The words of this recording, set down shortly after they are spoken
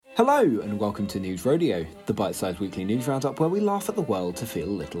Hello and welcome to News Rodeo, the bite-sized weekly news roundup where we laugh at the world to feel a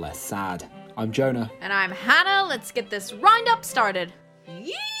little less sad. I'm Jonah. And I'm Hannah. Let's get this roundup started.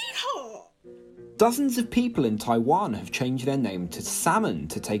 Yeehaw! Dozens of people in Taiwan have changed their name to Salmon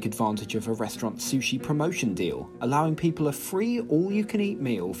to take advantage of a restaurant sushi promotion deal, allowing people a free all-you-can-eat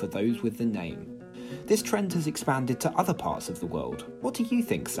meal for those with the name. This trend has expanded to other parts of the world. What do you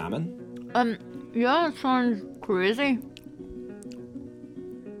think, Salmon? Yeah, it sounds crazy.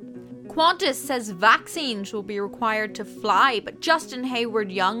 Qantas says vaccines will be required to fly, but Justin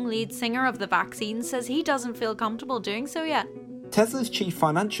Hayward-Young, lead singer of the Vaccines, says he doesn't feel comfortable doing so yet. Tesla's chief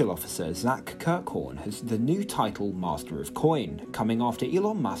financial officer, Zach Kirkhorn, has the new title Master of Coin, coming after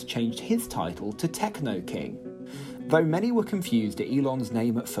Elon Musk changed his title to Techno King. Though many were confused at Elon's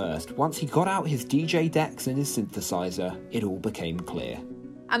name at first, once he got out his DJ decks and his synthesizer, it all became clear.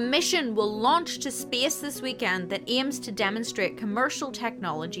 A mission will launch to space this weekend that aims to demonstrate commercial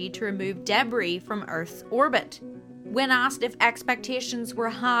technology to remove debris from Earth's orbit. When asked if expectations were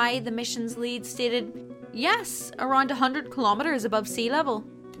high, the mission's lead stated, yes, around 100 kilometres above sea level.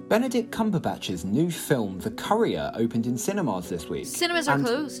 Benedict Cumberbatch's new film, The Courier, opened in cinemas this week. Cinemas are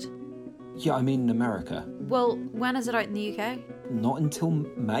closed. Yeah, I mean in America. Well, when is it out in the UK? Not until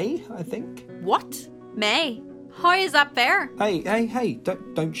May, I think. What? May? How is that fair? Hey,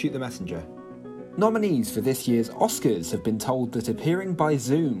 don't shoot the messenger. Nominees for this year's Oscars have been told that appearing by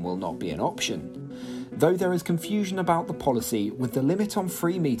Zoom will not be an option. Though there is confusion about the policy, with the limit on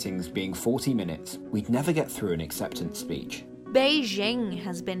free meetings being 40 minutes, we'd never get through an acceptance speech. Beijing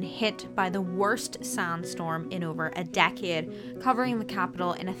has been hit by the worst sandstorm in over a decade, covering the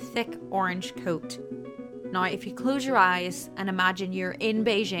capital in a thick orange coat. Now, if you close your eyes and imagine you're in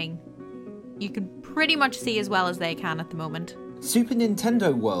Beijing, you can pretty much see as well as they can at the moment. Super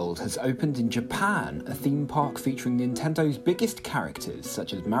Nintendo World has opened in Japan, a theme park featuring Nintendo's biggest characters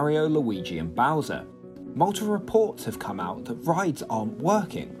such as Mario, Luigi and Bowser. Multiple reports have come out that rides aren't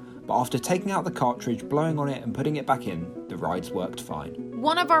working, but after taking out the cartridge, blowing on it and putting it back in, the rides worked fine.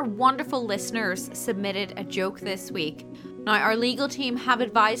 One of our wonderful listeners submitted a joke this week. Now, our legal team have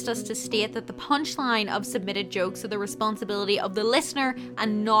advised us to state that the punchline of submitted jokes are the responsibility of the listener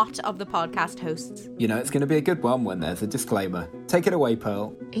and not of the podcast hosts. You know, it's going to be a good one when there's a disclaimer. Take it away,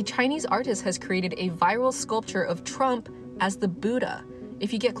 Pearl. A Chinese artist has created a viral sculpture of Trump as the Buddha.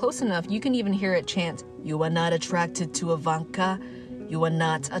 If you get close enough, you can even hear it chant, "You are not attracted to Ivanka. You are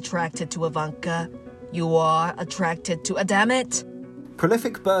not attracted to Ivanka. You are attracted to damn it."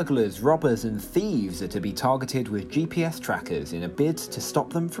 Prolific burglars, robbers and thieves are to be targeted with GPS trackers in a bid to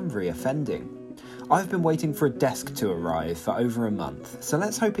stop them from reoffending. I've been waiting for a desk to arrive for over a month, so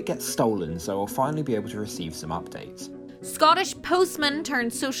let's hope it gets stolen so I'll finally be able to receive some updates. Scottish postman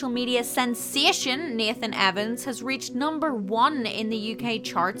turned social media sensation Nathan Evans has reached number 1 in the UK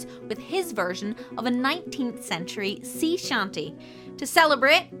charts with his version of a 19th century sea shanty. To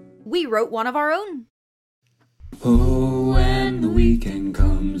celebrate, we wrote one of our own. Oh, when the weekend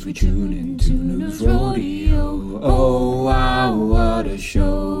comes, we tune into News Rodeo. Oh, wow, what a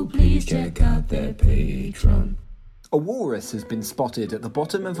show. Please check out their Patreon. A walrus has been spotted at the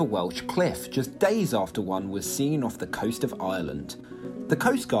bottom of a Welsh cliff just days after one was seen off the coast of Ireland. The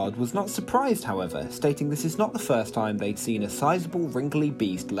Coast Guard was not surprised, however, stating this is not the first time they'd seen a sizable wrinkly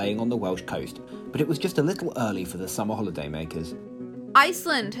beast laying on the Welsh coast, but it was just a little early for the summer holiday makers.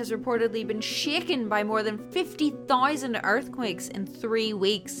 Iceland has reportedly been shaken by more than 50,000 earthquakes in 3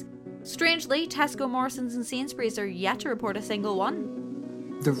 weeks. Strangely, Tesco, Morrisons and Sainsbury's are yet to report a single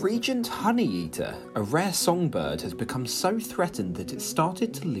one. The regent honeyeater, a rare songbird, has become so threatened that it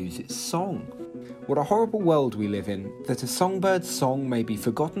started to lose its song. What a horrible world we live in, that a songbird's song may be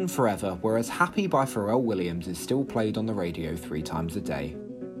forgotten forever, whereas Happy by Pharrell Williams is still played on the radio 3 times a day.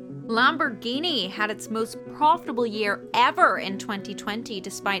 Lamborghini had its most profitable year ever in 2020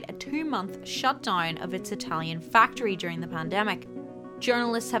 despite a 2-month shutdown of its Italian factory during the pandemic.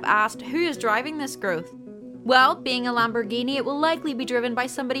 Journalists have asked who is driving this growth. Well, being a Lamborghini, it will likely be driven by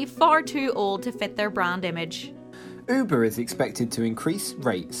somebody far too old to fit their brand image. Uber is expected to increase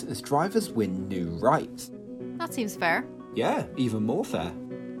rates as drivers win new rights. That seems fair. Yeah, even more fair.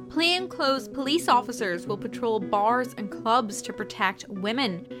 Plainclothes police officers will patrol bars and clubs to protect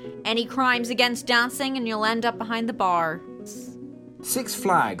women. Any crimes against dancing and you'll end up behind the bars. Six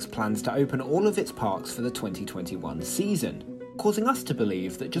Flags plans to open all of its parks for the 2021 season, causing us to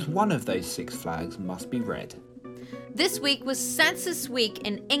believe that just one of those Six Flags must be red. This week was Census Week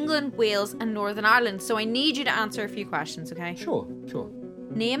in England, Wales and Northern Ireland, so I need you to answer a few questions, okay? Sure.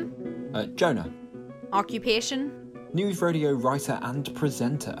 Name? Jonah. Occupation? News radio writer and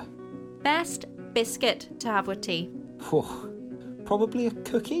presenter. Best biscuit to have with tea? probably a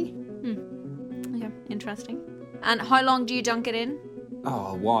cookie. Okay, interesting. And how long do you dunk it in? Oh,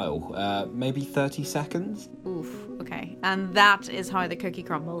 a while. Maybe 30 seconds. Oof, okay. And that is how the cookie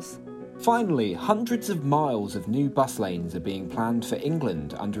crumbles. Finally, hundreds of miles of new bus lanes are being planned for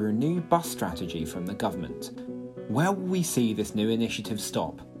England under a new bus strategy from the government. Where will we see this new initiative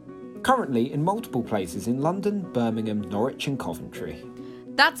stop? Currently in multiple places in London, Birmingham, Norwich and Coventry.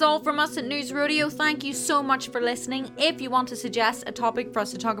 That's all from us at News Rodeo. Thank you so much for listening. If you want to suggest a topic for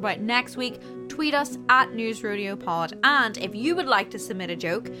us to talk about next week, tweet us at News Rodeo Pod. And if you would like to submit a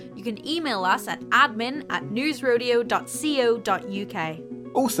joke, you can email us at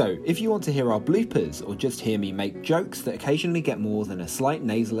admin@newsrodeo.co.uk. Also, if you want to hear our bloopers or just hear me make jokes that occasionally get more than a slight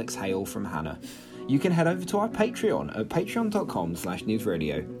nasal exhale from Hannah, you can head over to our Patreon at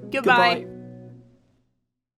patreon.com/newsrodeo. Goodbye.